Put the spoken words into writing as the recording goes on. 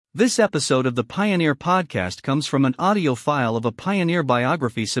This episode of the Pioneer Podcast comes from an audio file of a pioneer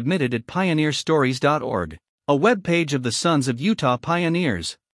biography submitted at pioneerstories.org, a webpage of the Sons of Utah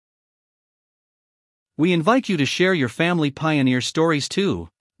Pioneers. We invite you to share your family pioneer stories too,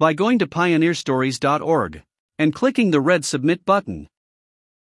 by going to pioneerstories.org and clicking the red Submit button.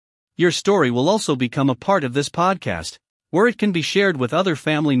 Your story will also become a part of this podcast, where it can be shared with other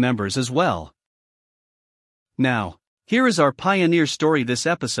family members as well. Now, here is our pioneer story. This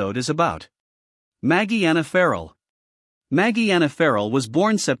episode is about Maggie Anna FERRELL. Maggie Anna FERRELL was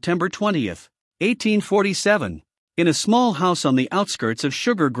born September 20, 1847, in a small house on the outskirts of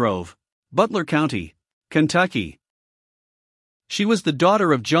Sugar Grove, Butler County, Kentucky. She was the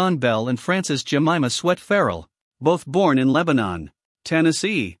daughter of John Bell and Frances Jemima Sweat FERRELL, both born in Lebanon,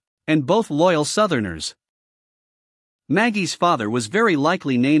 Tennessee, and both loyal Southerners. Maggie's father was very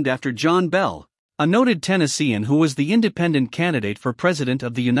likely named after John Bell, a noted Tennessean who was the independent candidate for President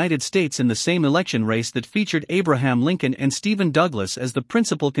of the United States in the same election race that featured Abraham Lincoln and Stephen Douglas as the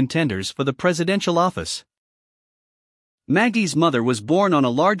principal contenders for the presidential office. Maggie's mother was born on a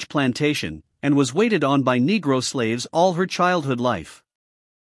large plantation and was waited on by Negro slaves all her childhood life.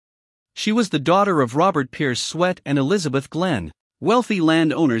 She was the daughter of Robert Pierce Sweat and Elizabeth Glenn, wealthy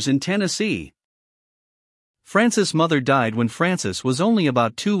landowners in Tennessee. Frances' mother died when Frances was only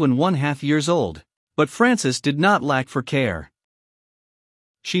about 2½ years old. But Frances did not lack for care.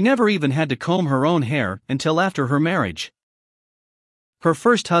 She never even had to comb her own hair until after her marriage. Her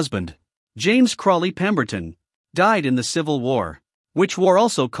first husband, James Crawley Pemberton, died in the Civil War, which war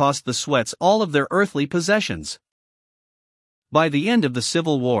also cost the Sweats all of their earthly possessions. By the end of the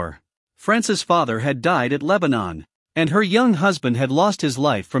Civil War, Frances' father had died at Lebanon, and her young husband had lost his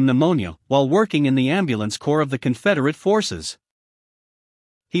life from pneumonia while working in the ambulance corps of the Confederate forces.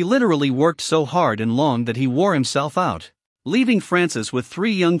 He literally worked so hard and long that he wore himself out, leaving Frances with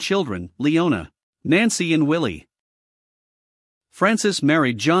 3 young children, Leona, Nancy and Willie. Frances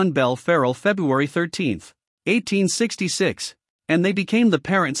married John Bell FERRELL February 13, 1866, and they became the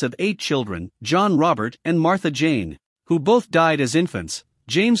parents of 8 children, John Robert and Martha Jane, who both died as infants,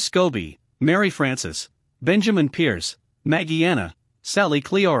 James Scobie, Mary Frances, Benjamin Pierce, Maggie Anna, Sally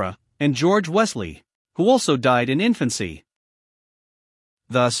Cleora, and George Wesley, who also died in infancy.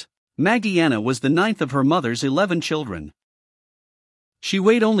 Thus, Maggie Anna was the 9th of her mother's 11 children. She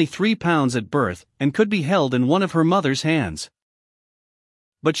weighed only 3 pounds at birth and could be held in one of her mother's hands.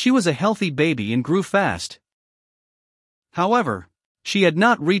 But she was a healthy baby and grew fast. However, she had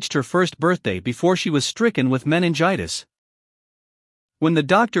not reached her first birthday before she was stricken with meningitis. When the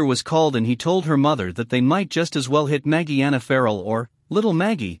doctor was called in, he told her mother that they might just as well hit Maggie Anna FERRELL, or Little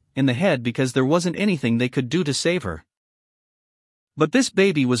Maggie, in the head because there wasn't anything they could do to save her. But this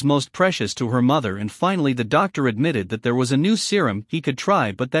baby was most precious to her mother, and finally the doctor admitted that there was a new serum he could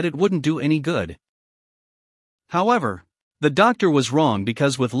try but that it wouldn't do any good. However, the doctor was wrong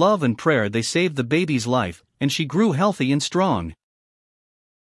because with love and prayer they saved the baby's life, and she grew healthy and strong.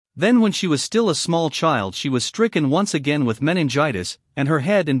 Then when she was still a small child she was stricken once again with meningitis, and her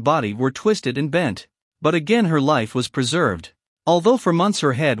head and body were twisted and bent. But again her life was preserved, although for months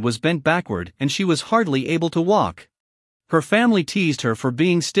her head was bent backward and she was hardly able to walk. Her family teased her for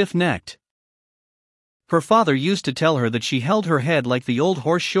being stiff-necked. Her father used to tell her that she held her head like the old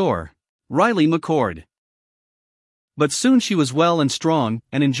horse shore, Riley McCord. But soon she was well and strong,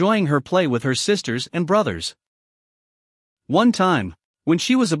 and enjoying her play with her sisters and brothers. One time, when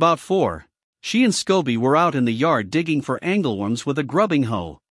she was about 4, she and Scobie were out in the yard digging for angleworms with a grubbing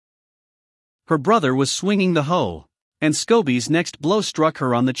hoe. Her brother was swinging the hoe, and Scobie's next blow struck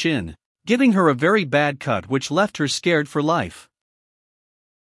her on the chin, giving her a very bad cut which left her scared for life.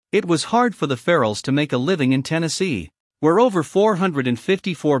 It was hard for the FERRELLs to make a living in Tennessee, where over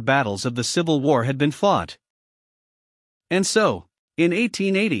 454 battles of the Civil War had been fought. And so, in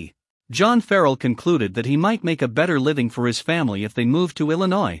 1880, John FERRELL concluded that he might make a better living for his family if they moved to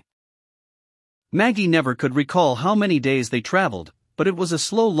Illinois. Maggie never could recall how many days they traveled, but it was a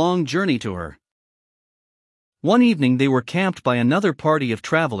slow, long journey to her. One evening they were camped by another party of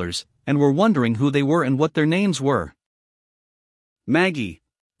travelers, and were wondering who they were and what their names were. Maggie,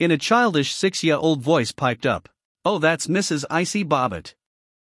 in a childish 6-year-old voice, piped up, "Oh, that's Mrs. Icy Bobbitt."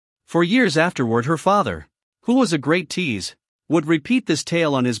 For years afterward her father, who was a great tease, would repeat this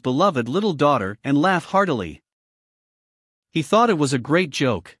tale on his beloved little daughter and laugh heartily. He thought it was a great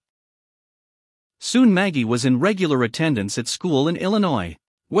joke. Soon Maggie was in regular attendance at school in Illinois,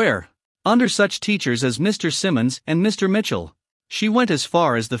 where, under such teachers as Mr. Simmons and Mr. Mitchell, she went as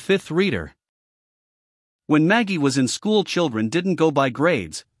far as the 5th reader. When Maggie was in school, children didn't go by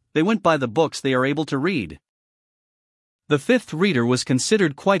grades, they went by the books they are able to read. The fifth reader was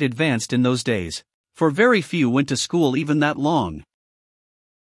considered quite advanced in those days, for very few went to school even that long.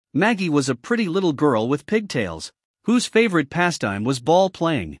 Maggie was a pretty little girl with pigtails, whose favorite pastime was ball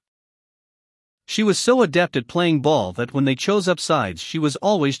playing. She was so adept at playing ball that when they chose up sides she was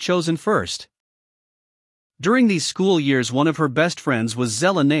always chosen first. During these school years one of her best friends was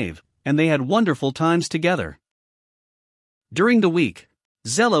Zella Nave, and they had wonderful times together. During the week,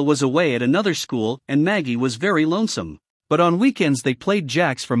 Zella was away at another school and Maggie was very lonesome, but on weekends they played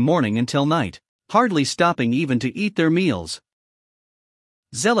jacks from morning until night, hardly stopping even to eat their meals.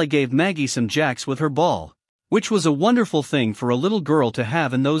 Zella gave Maggie some jacks with her ball, which was a wonderful thing for a little girl to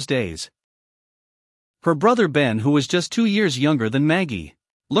have in those days. Her brother Ben, who was just 2 years younger than Maggie,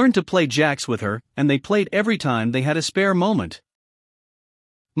 learned to play jacks with her, and they played every time they had a spare moment.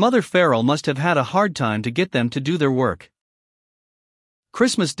 Mother FERRELL must have had a hard time to get them to do their work.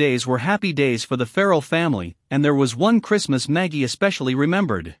 Christmas days were happy days for the FERRELL family, and there was one Christmas Maggie especially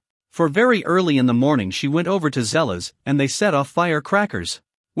remembered. For very early in the morning she went over to Zella's and they set off firecrackers,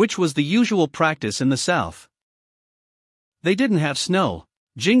 which was the usual practice in the South. They didn't have snow,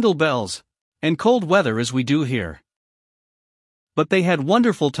 jingle bells, and cold weather as we do here. But they had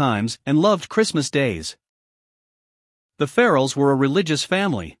wonderful times and loved Christmas days. The FERRELLs were a religious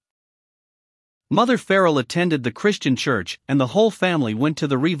family. Mother FERRELL attended the Christian church and the whole family went to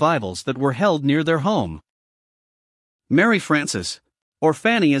the revivals that were held near their home. Mary Frances, or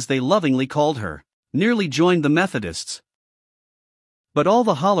Fanny as they lovingly called her, nearly joined the Methodists. But all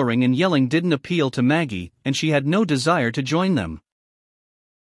the hollering and yelling didn't appeal to Maggie, and she had no desire to join them.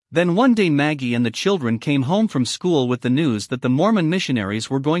 Then one day Maggie and the children came home from school with the news that the Mormon missionaries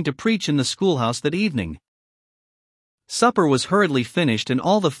were going to preach in the schoolhouse that evening. Supper was hurriedly finished and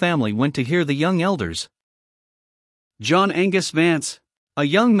all the family went to hear the young elders. John Angus Vance, a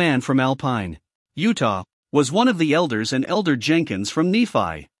young man from Alpine, Utah, was one of the elders, and Elder Jenkins from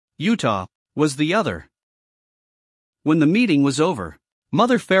Nephi, Utah, was the other. When the meeting was over,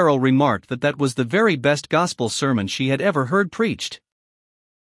 Mother FERRELL remarked that that was the very best gospel sermon she had ever heard preached.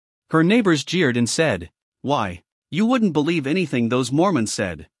 Her neighbors jeered and said, "Why, you wouldn't believe anything those Mormons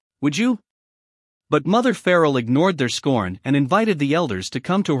said, would you?" But Mother FERRELL ignored their scorn and invited the elders to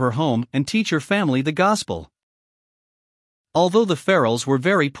come to her home and teach her family the gospel. Although the FERRELLs were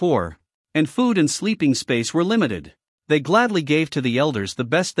very poor, and food and sleeping space were limited, they gladly gave to the elders the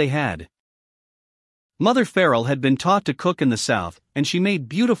best they had. Mother FERRELL had been taught to cook in the South, and she made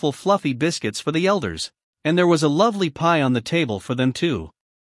beautiful fluffy biscuits for the elders, and there was a lovely pie on the table for them too.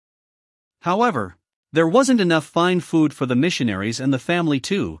 However, there wasn't enough fine food for the missionaries and the family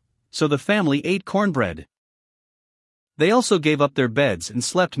too, so the family ate cornbread. They also gave up their beds and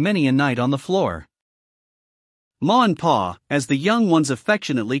slept many a night on the floor. Ma and Pa, as the young ones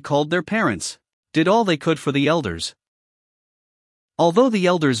affectionately called their parents, did all they could for the elders. Although the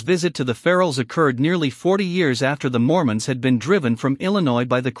elders' visit to the FERRELLs occurred nearly 40 years after the Mormons had been driven from Illinois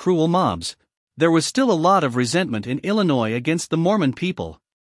by the cruel mobs, there was still a lot of resentment in Illinois against the Mormon people.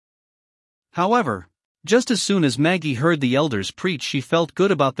 However, just as soon as Maggie heard the elders preach, she felt good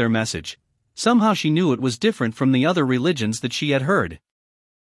about their message. Somehow she knew it was different from the other religions that she had heard.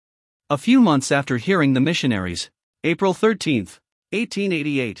 A few months after hearing the missionaries, April 13,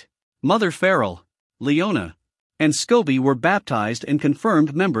 1888, Mother FERRELL, Leona, and Scobie were baptized and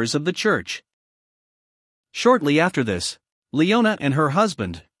confirmed members of the church. Shortly after this, Leona and her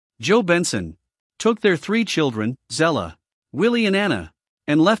husband, Joe Benson, took their 3 children, Zella, Willie and Anna,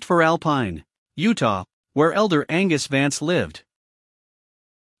 and left for Alpine, Utah, where Elder Angus Vance lived.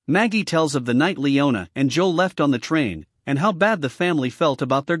 Maggie tells of the night Leona and Joe left on the train, and how bad the family felt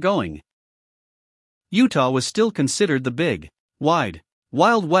about their going. Utah was still considered the big, wide,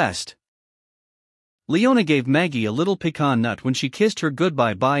 Wild West. Leona gave Maggie a little pecan nut when she kissed her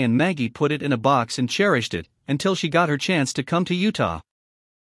goodbye, and Maggie put it in a box and cherished it until she got her chance to come to Utah.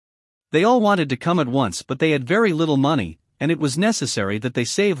 They all wanted to come at once, but they had very little money, and it was necessary that they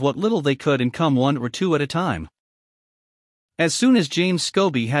save what little they could and come 1 or 2 at a time. As soon as James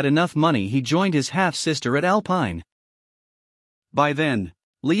Scobie had enough money, he joined his half-sister at Alpine. By then,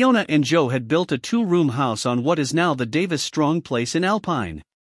 Leona and Joe had built a 2-room house on what is now the Davis Strong Place in Alpine.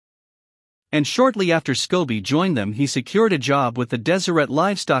 And shortly after Scobie joined them, he secured a job with the Deseret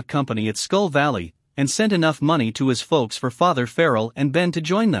Livestock Company at Skull Valley, and sent enough money to his folks for Father FERRELL and Ben to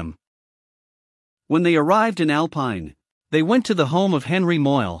join them. When they arrived in Alpine, they went to the home of Henry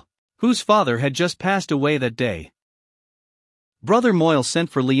Moyle, whose father had just passed away that day. Brother Moyle sent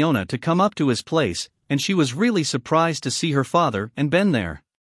for Leona to come up to his place, and she was really surprised to see her father and Ben there.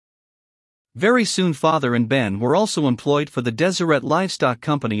 Very soon Father and Ben were also employed for the Deseret Livestock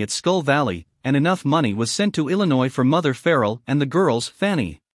Company at Skull Valley, and enough money was sent to Illinois for Mother FERRELL and the girls,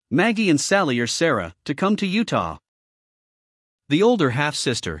 Fanny, Maggie and Sally or Sarah, to come to Utah. The older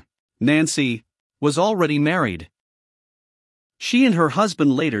half-sister, Nancy, was already married. She and her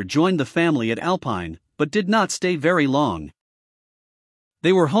husband later joined the family at Alpine, but did not stay very long.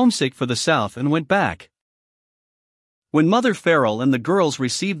 They were homesick for the South and went back. When Mother FERRELL and the girls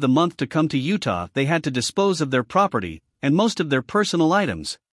received the month to come to Utah, they had to dispose of their property and most of their personal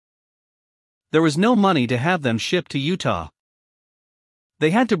items. There was no money to have them shipped to Utah.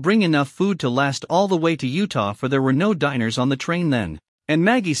 They had to bring enough food to last all the way to Utah, for there were no diners on the train then, and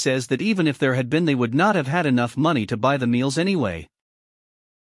Maggie says that even if there had been, they would not have had enough money to buy the meals anyway.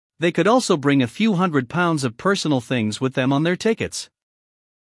 They could also bring a few £100 of personal things with them on their tickets.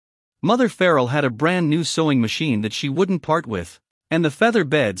 Mother FERRELL had a brand new sewing machine that she wouldn't part with, and the feather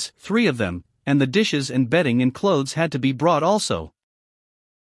beds, 3 of them, and the dishes and bedding and clothes had to be brought also.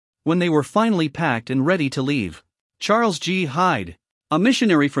 When they were finally packed and ready to leave, Charles G. Hyde, a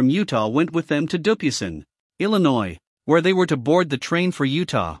missionary from Utah, went with them to Dubuisson, Illinois, where they were to board the train for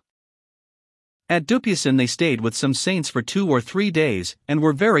Utah. At Dubuisson they stayed with some saints for 2 or 3 days and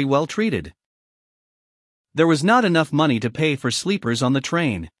were very well treated. There was not enough money to pay for sleepers on the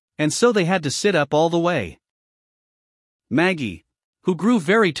train, and so they had to sit up all the way. Maggie, who grew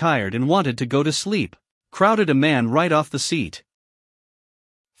very tired and wanted to go to sleep, crowded a man right off the seat.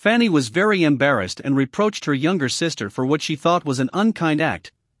 Fanny was very embarrassed and reproached her younger sister for what she thought was an unkind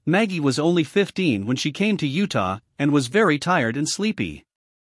act. Maggie was only 15 when she came to Utah and was very tired and sleepy.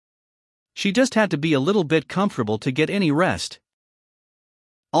 She just had to be a little bit comfortable to get any rest.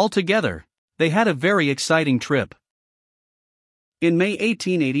 Altogether, they had a very exciting trip. In May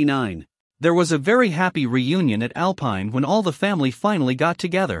 1889, there was a very happy reunion at Alpine when all the family finally got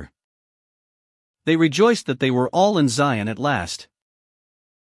together. They rejoiced that they were all in Zion at last.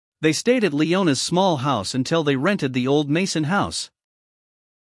 They stayed at Leona's small house until they rented the old Mason house.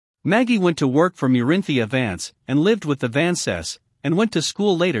 Maggie went to work for Murinthia Vance and lived with the Vances, and went to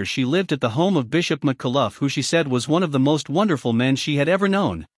school later. She lived at the home of Bishop McCullough, who she said was one of the most wonderful men she had ever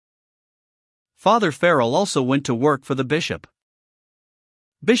known. Father FERRELL also went to work for the bishop.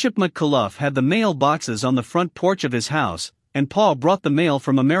 Bishop McCullough had the mail boxes on the front porch of his house, and Pa brought the mail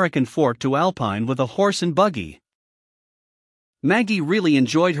from American Fork to Alpine with a horse and buggy. Maggie really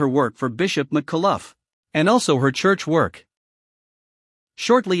enjoyed her work for Bishop McCullough, and also her church work.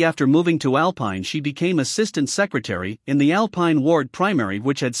 Shortly after moving to Alpine, she became assistant secretary in the Alpine Ward Primary,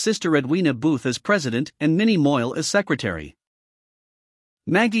 which had Sister Edwina Booth as president and Minnie Moyle as secretary.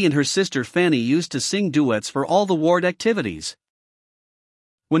 Maggie and her sister Fanny used to sing duets for all the ward activities.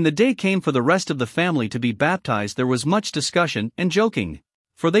 When the day came for the rest of the family to be baptized, there was much discussion and joking,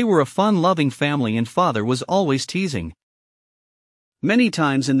 for they were a fun-loving family and Father was always teasing. Many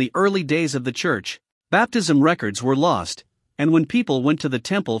times in the early days of the church, baptism records were lost, and when people went to the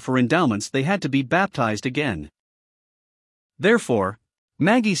temple for endowments they had to be baptized again. Therefore,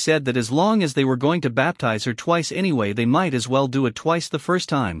 Maggie said that as long as they were going to baptize her twice anyway, they might as well do it twice the first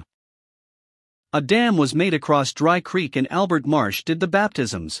time. A dam was made across Dry Creek and Albert Marsh did the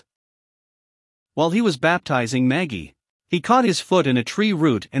baptisms. While he was baptizing Maggie, he caught his foot in a tree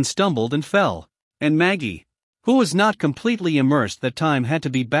root and stumbled and fell, and Maggie, who was not completely immersed that time, had to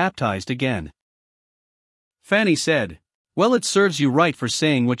be baptized again. Fanny said, "Well, it serves you right for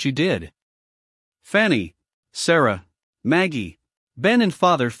saying what you did." Fanny, Sarah, Maggie, Ben and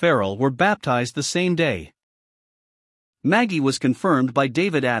Father FERRELL were baptized the same day. Maggie was confirmed by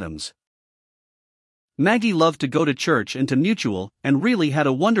David Adams. Maggie loved to go to church and to Mutual, and really had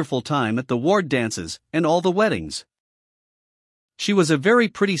a wonderful time at the ward dances and all the weddings. She was a very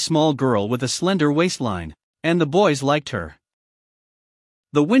pretty small girl with a slender waistline, and the boys liked her.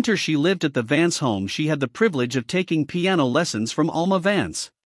 The winter she lived at the Vance home, she had the privilege of taking piano lessons from Alma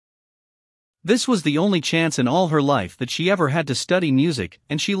Vance. This was the only chance in all her life that she ever had to study music,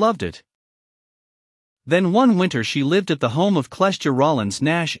 and she loved it. Then one winter she lived at the home of Klestia Rollins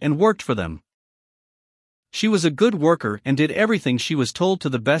Nash and worked for them. She was a good worker and did everything she was told to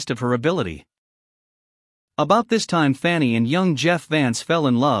the best of her ability. About this time Fanny and young Jeff Vance fell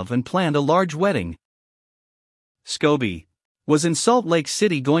in love and planned a large wedding. Scobie was in Salt Lake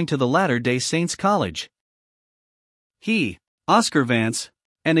City going to the Latter-day Saints College. He, Oscar Vance,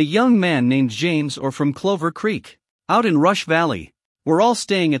 and a young man named James or from Clover Creek, out in Rush Valley, were all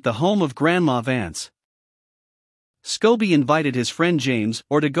staying at the home of Grandma Vance. Scobie invited his friend James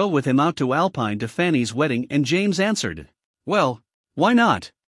or to go with him out to Alpine to Fanny's wedding, and James answered, "Well, why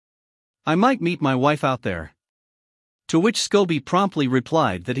not? I might meet my wife out there." To which Scobie promptly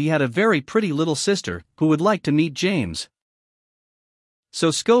replied that he had a very pretty little sister who would like to meet James. So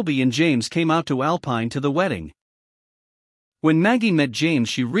Scobie and James came out to Alpine to the wedding. When Maggie met James,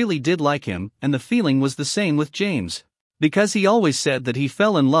 she really did like him, and the feeling was the same with James, because he always said that he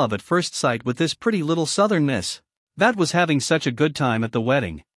fell in love at first sight with this pretty little southern miss that was having such a good time at the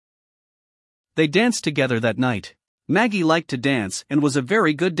wedding. They danced together that night. Maggie liked to dance and was a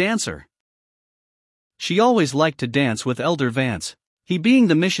very good dancer. She always liked to dance with Elder Vance, he being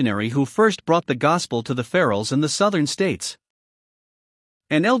the missionary who first brought the gospel to the FERRELLs in the southern states.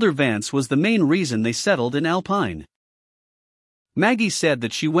 And Elder Vance was the main reason they settled in Alpine. Maggie said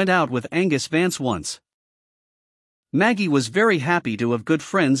that she went out with Angus Vance once. Maggie was very happy to have good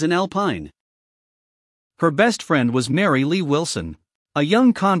friends in Alpine. Her best friend was Mary Lee Wilson, a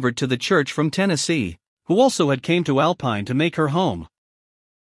young convert to the church from Tennessee, who also had came to Alpine to make her home.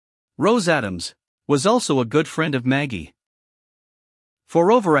 Rose Adams was also a good friend of Maggie.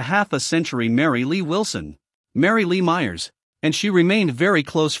 For over a half a century, Mary Lee Wilson, Mary Lee Myers, and she remained very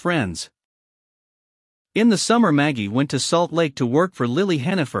close friends. In the summer, Maggie went to Salt Lake to work for Lily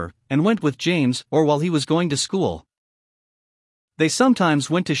Hennifer and went with James or while he was going to school. They sometimes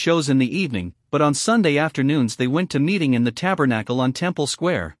went to shows in the evening, but on Sunday afternoons they went to meeting in the Tabernacle on Temple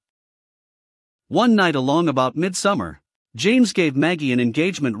Square. One night along about midsummer, James gave Maggie an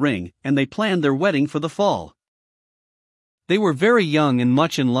engagement ring and they planned their wedding for the fall. They were very young and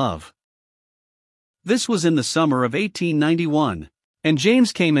much in love. This was in the summer of 1891, and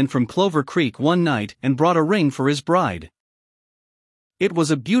James came in from Clover Creek one night and brought a ring for his bride. It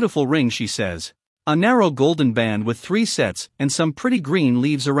was a beautiful ring, she says, a narrow golden band with 3 sets and some pretty green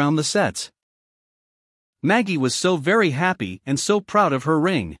leaves around the sets. Maggie was so very happy and so proud of her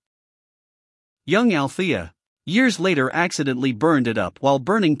ring. Young Althea, years later, accidentally burned it up while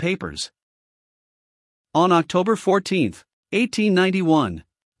burning papers. On October 14, 1891,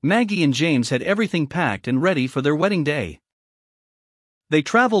 Maggie and James had everything packed and ready for their wedding day. They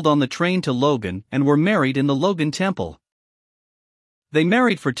traveled on the train to Logan and were married in the Logan Temple. They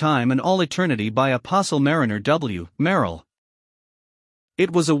married for time and all eternity by Apostle Mariner W. Merrill.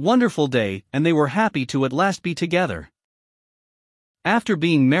 It was a wonderful day and they were happy to at last be together. After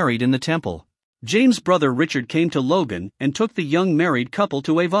being married in the temple, James' brother Richard came to Logan and took the young married couple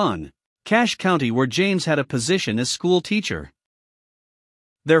to Avon, Cache County, where James had a position as school teacher.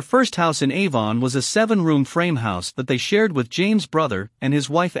 Their first house in Avon was a 7-room frame house that they shared with James' brother and his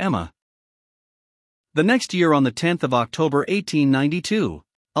wife Emma. The next year, on the 10th of October 1892,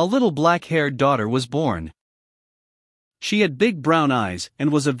 a little black-haired daughter was born. She had big brown eyes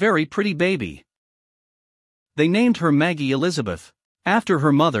and was a very pretty baby. They named her Maggie Elizabeth, after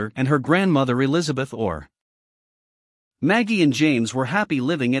her mother and her grandmother Elizabeth Orr. Maggie and James were happy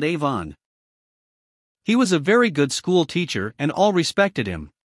living at Avon. He was a very good school teacher and all respected him.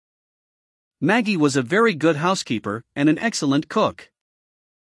 Maggie was a very good housekeeper and an excellent cook.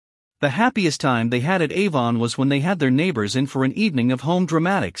 The happiest time they had at Avon was when they had their neighbors in for an evening of home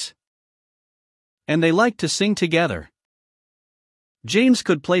dramatics. And they liked to sing together. James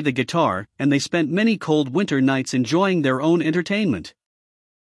could play the guitar, and they spent many cold winter nights enjoying their own entertainment.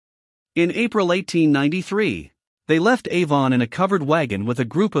 In April 1893, they left Avon in a covered wagon with a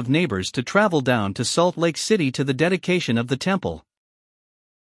group of neighbors to travel down to Salt Lake City to the dedication of the temple.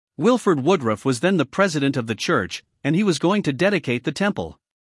 Wilford Woodruff was then the president of the church, and he was going to dedicate the temple.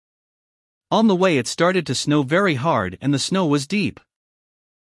 On the way, it started to snow very hard and the snow was deep.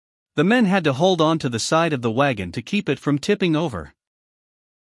 The men had to hold on to the side of the wagon to keep it from tipping over.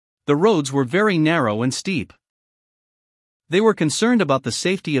 The roads were very narrow and steep. They were concerned about the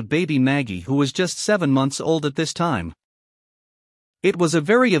safety of baby Maggie, who was just 7 months old at this time. It was a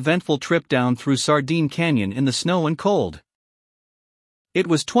very eventful trip down through Sardine Canyon in the snow and cold. It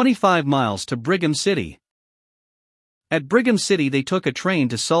was 25 miles to Brigham City. At Brigham City they took a train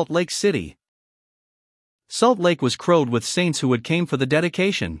to Salt Lake City. Salt Lake was crowded with saints who had came for the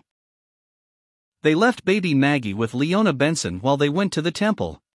dedication. They left baby Maggie with Leona Benson while they went to the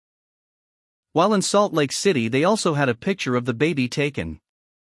temple. While in Salt Lake City they also had a picture of the baby taken.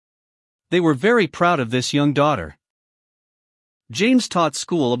 They were very proud of this young daughter. James taught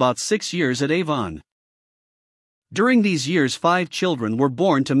school about 6 years at Avon. During these years 5 children were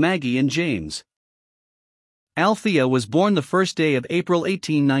born to Maggie and James. Althea was born the 1st day of April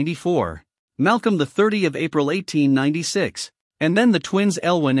 1894, Malcolm the 30th of April 1896, and then the twins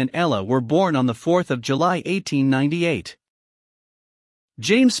Elwyn and Ella were born on the 4th of July 1898.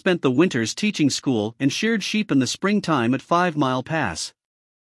 James spent the winters teaching school and sheared sheep in the springtime at 5 Mile Pass.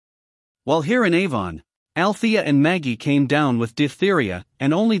 While here in Avon, Althea and Maggie came down with diphtheria,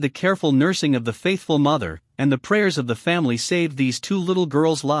 and only the careful nursing of the faithful mother and the prayers of the family saved these two little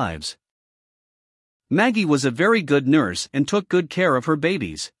girls' lives. Maggie was a very good nurse and took good care of her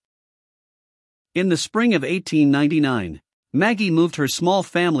babies. In the spring of 1899, Maggie moved her small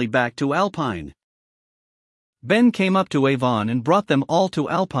family back to Alpine. Ben came up to Avon and brought them all to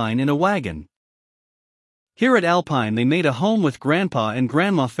Alpine in a wagon. Here at Alpine they made a home with Grandpa and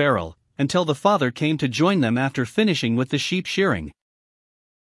Grandma FERRELL, until the father came to join them after finishing with the sheep shearing.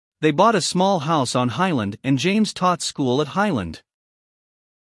 They bought a small house on Highland and James taught school at Highland.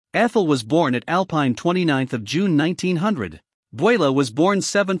 Ethel was born at Alpine 29th of June 1900. Beulah was born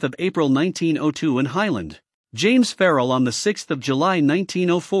 7th of April 1902 in Highland. James FERRELL on the 6th of July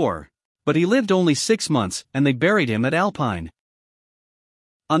 1904. But he lived only 6 months and they buried him at Alpine.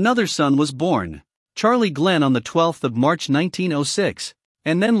 Another son was born, Charlie Glenn on the 12th of March 1906,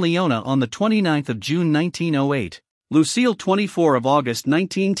 and then Leona on the 29th of June 1908, Lucille 24 of August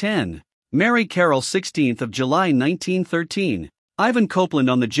 1910, Mary Carroll 16th of July 1913, Ivan Copeland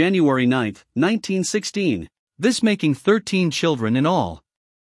on the January 9th, 1916, this making 13 children in all.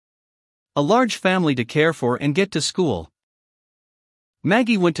 A large family to care for and get to school.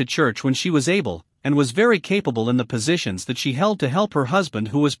 Maggie went to church when she was able, and was very capable in the positions that she held to help her husband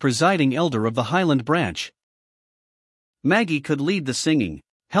who was presiding elder of the Highland branch. Maggie could lead the singing,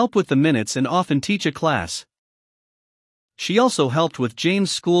 help with the minutes and often teach a class. She also helped with James'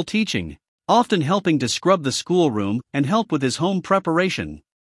 school teaching, often helping to scrub the schoolroom and help with his home preparation.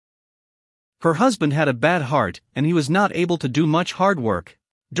 Her husband had a bad heart and he was not able to do much hard work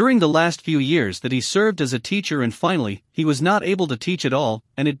during the last few years that he served as a teacher, and finally, he was not able to teach at all,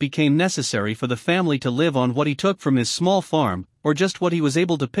 and it became necessary for the family to live on what he took from his small farm, or just what he was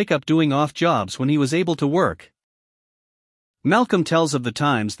able to pick up doing off jobs when he was able to work. Malcolm tells of the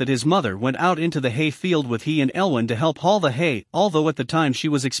times that his mother went out into the hay field with he and Elwyn to help haul the hay, although at the time she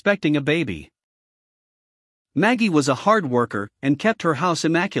was expecting a baby. Maggie was a hard worker and kept her house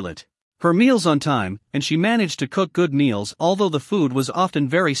immaculate, her meals on time, and she managed to cook good meals although the food was often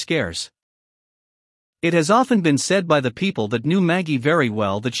very scarce. It has often been said by the people that knew Maggie very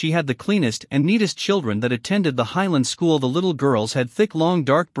well that she had the cleanest and neatest children that attended the Highland school. The little girls had thick long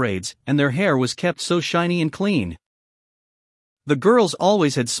dark braids and their hair was kept so shiny and clean. The girls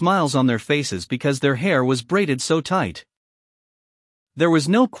always had smiles on their faces because their hair was braided so tight. There was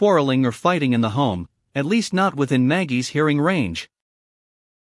no quarreling or fighting in the home, at least not within Maggie's hearing range.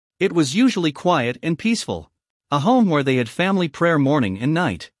 It was usually quiet and peaceful, a home where they had family prayer morning and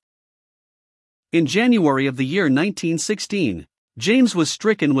night. In January of the year 1916, James was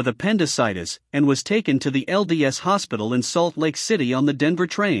stricken with appendicitis and was taken to the LDS hospital in Salt Lake City on the Denver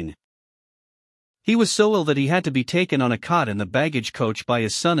train. He was so ill that he had to be taken on a cot in the baggage coach by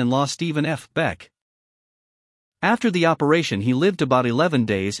his son-in-law Stephen F. Beck. After the operation he lived about 11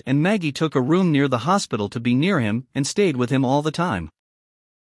 days and Maggie took a room near the hospital to be near him and stayed with him all the time.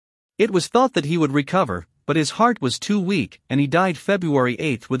 It was thought that he would recover, but his heart was too weak and he died February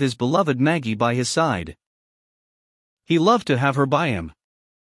 8 with his beloved Maggie by his side. He loved to have her by him.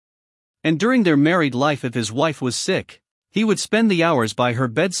 And during their married life, if his wife was sick, he would spend the hours by her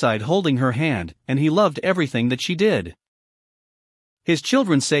bedside holding her hand, and he loved everything that she did. His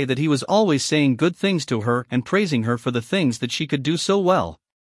children say that he was always saying good things to her and praising her for the things that she could do so well.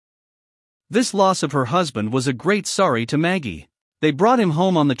 This loss of her husband was a great sorrow to Maggie. They brought him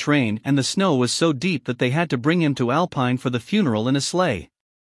home on the train and the snow was so deep that they had to bring him to Alpine for the funeral in a sleigh.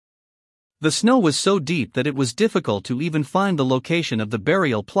 The snow was so deep that it was difficult to even find the location of the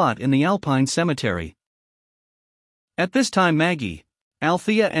burial plot in the Alpine cemetery. At this time Maggie,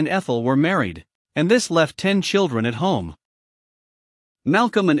 Althea and Ethel were married, and this left 10 children at home.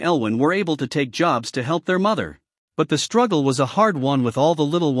 Malcolm and Elwyn were able to take jobs to help their mother, but the struggle was a hard one with all the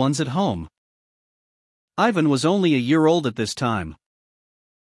little ones at home. Ivan was only a year old at this time.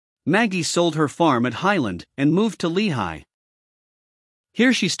 Maggie sold her farm at Highland and moved to Lehigh.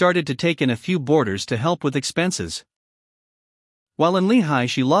 Here she started to take in a few boarders to help with expenses. While in Lehigh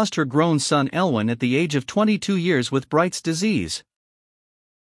she lost her grown son Elwyn at the age of 22 years with Bright's disease.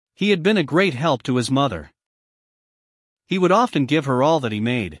 He had been a great help to his mother. He would often give her all that he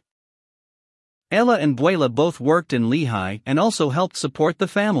made. Ella and Beulah both worked in Lehigh and also helped support the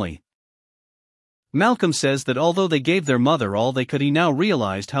family. Malcolm says that although they gave their mother all they could, he now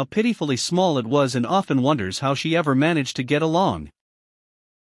realized how pitifully small it was and often wonders how she ever managed to get along.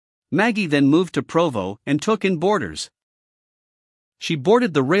 Maggie then moved to Provo and took in boarders. She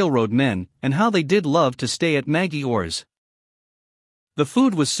boarded the railroad men, and how they did love to stay at Maggie Orr's. The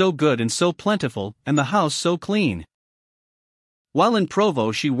food was so good and so plentiful, and the house so clean. While in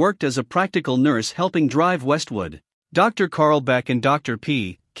Provo she worked as a practical nurse helping drive Westwood, Dr. Carl Beck and Dr.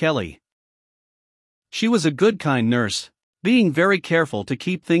 P. Kelly. She was a good kind nurse, being very careful to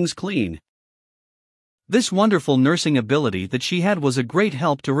keep things clean. This wonderful nursing ability that she had was a great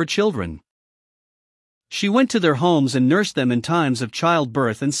help to her children. She went to their homes and nursed them in times of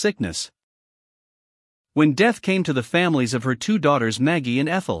childbirth and sickness. When death came to the families of her two daughters Maggie and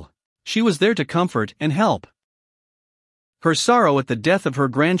Ethel, she was there to comfort and help. Her sorrow at the death of her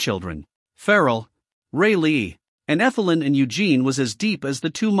grandchildren, FERRELL, Ray and Ethelyn and Eugene, was as deep as the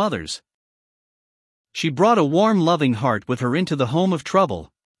two mothers. She brought a warm, loving heart with her into the home of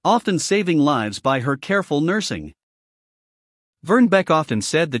trouble, often saving lives by her careful nursing. Vern Beck often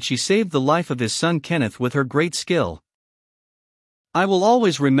said that she saved the life of his son Kenneth with her great skill. I will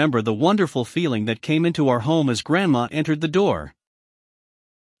always remember the wonderful feeling that came into our home as Grandma entered the door.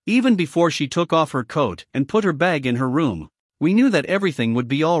 Even before she took off her coat and put her bag in her room, we knew that everything would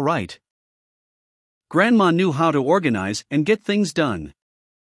be all right. Grandma knew how to organize and get things done.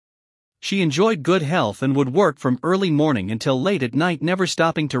 She enjoyed good health and would work from early morning until late at night, never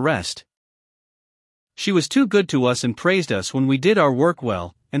stopping to rest. She was too good to us and praised us when we did our work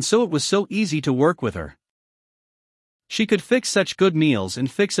well, and so it was so easy to work with her. She could fix such good meals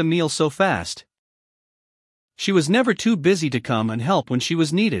and fix a meal so fast. She was never too busy to come and help when she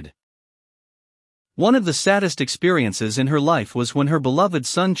was needed. One of the saddest experiences in her life was when her beloved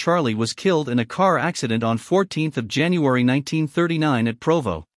son Charlie was killed in a car accident on 14th of January 1939 at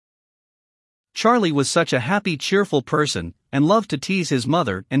Provo. Charlie was such a happy, cheerful person, and loved to tease his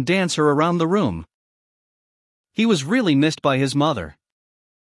mother and dance her around the room. He was really missed by his mother.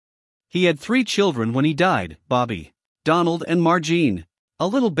 He had 3 children when he died: Bobby, Donald and Margene, a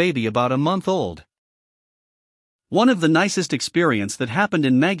little baby about a month old. One of the nicest experiences that happened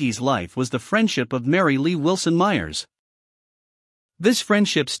in Maggie's life was the friendship of Mary Lee Wilson Myers. This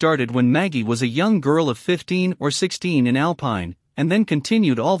friendship started when Maggie was a young girl of 15 or 16 in Alpine, and then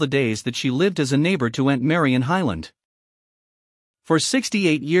continued all the days that she lived as a neighbor to Aunt Mary in Highland. For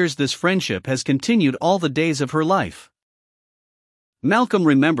 68 years this friendship has continued all the days of her life. Malcolm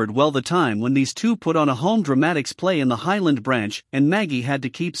remembered well the time when these two put on a home dramatics play in the Highland branch and Maggie had to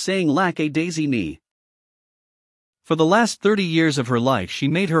keep saying "Lack a daisy me." For the last 30 years of her life she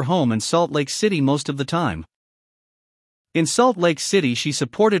made her home in Salt Lake City most of the time. In Salt Lake City she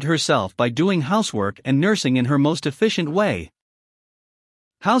supported herself by doing housework and nursing in her most efficient way.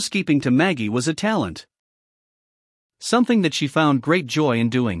 Housekeeping to Maggie was a talent. Something that she found great joy in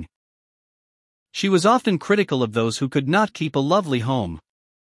doing. She was often critical of those who could not keep a lovely home.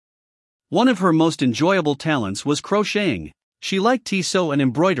 One of her most enjoyable talents was crocheting. She liked to sew and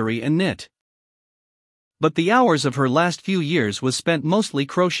embroidery and knit. But the hours of her last few years was spent mostly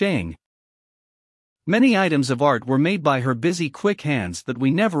crocheting. Many items of art were made by her busy, quick hands that we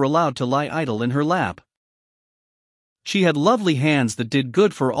never allowed to lie idle in her lap. She had lovely hands that did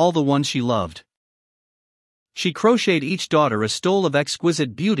good for all the ones she loved. She crocheted each daughter a stole of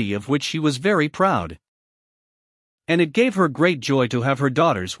exquisite beauty of which she was very proud. And it gave her great joy to have her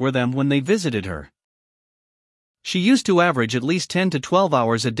daughters wear them when they visited her. She used to average at least 10 to 12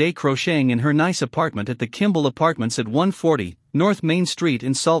 hours a day crocheting in her nice apartment at the Kimball Apartments at 140 North Main Street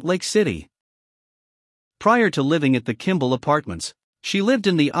in Salt Lake City. Prior to living at the Kimball Apartments, she lived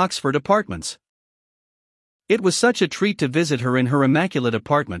in the Oxford Apartments. It was such a treat to visit her in her immaculate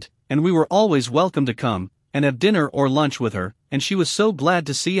apartment, and we were always welcome to come and have dinner or lunch with her, and she was so glad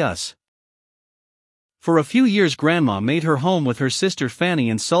to see us. For a few years Grandma made her home with her sister Fanny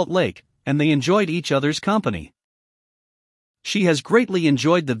in Salt Lake, and they enjoyed each other's company. She has greatly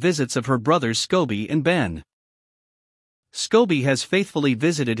enjoyed the visits of her brothers Scobie and Ben. Scobie has faithfully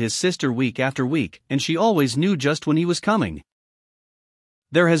visited his sister week after week, and she always knew just when he was coming.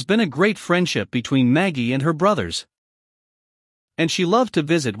 There has been a great friendship between Maggie and her brothers. And she loved to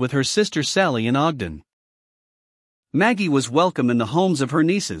visit with her sister Sally in Ogden. Maggie was welcome in the homes of her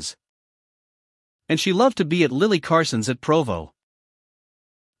nieces. And she loved to be at Lily Carson's at Provo.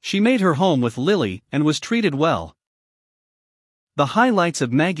 She made her home with Lily and was treated well. The highlights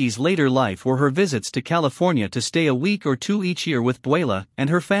of Maggie's later life were her visits to California to stay a week or 2 each year with Beulah and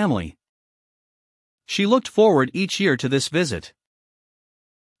her family. She looked forward each year to this visit.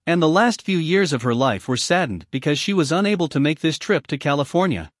 And the last few years of her life were saddened because she was unable to make this trip to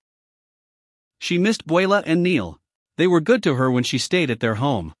California. She missed Beulah and Neil. They were good to her when she stayed at their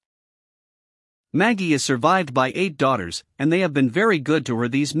home. Maggie is survived by 8 daughters, and they have been very good to her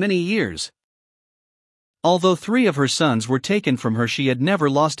these many years. Although 3 of her sons were taken from her, she had never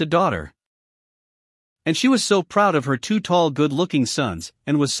lost a daughter. And she was so proud of her 2 tall, good-looking sons,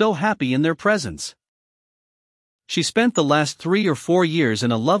 and was so happy in their presence. She spent the last 3 or 4 years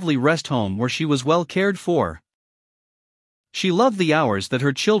in a lovely rest home where she was well cared for. She loved the hours that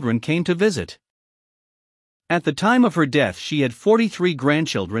her children came to visit. At the time of her death, she had 43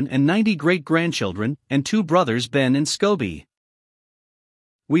 grandchildren and 90 great-grandchildren, and 2 brothers, Ben and Scobie.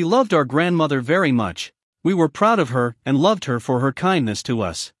 We loved our grandmother very much. We were proud of her and loved her for her kindness to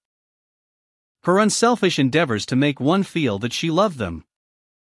us. Her unselfish endeavors to make one feel that she loved them.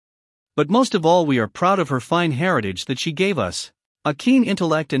 But most of all, we are proud of her fine heritage that she gave us. A keen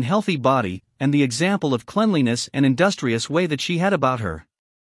intellect and healthy body, and the example of cleanliness and industrious way that she had about her.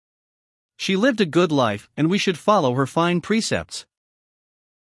 She lived a good life, and we should follow her fine precepts.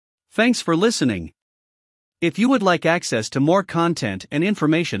 Thanks for listening. If you would like access to more content and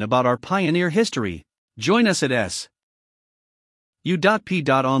information about our pioneer history, join us at su.p.online.org,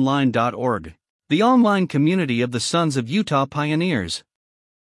 the online community of the Sons of Utah Pioneers.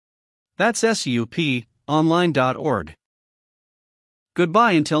 That's suponline.org.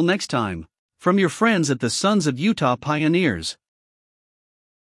 Goodbye until next time, from your friends at the Sons of Utah Pioneers.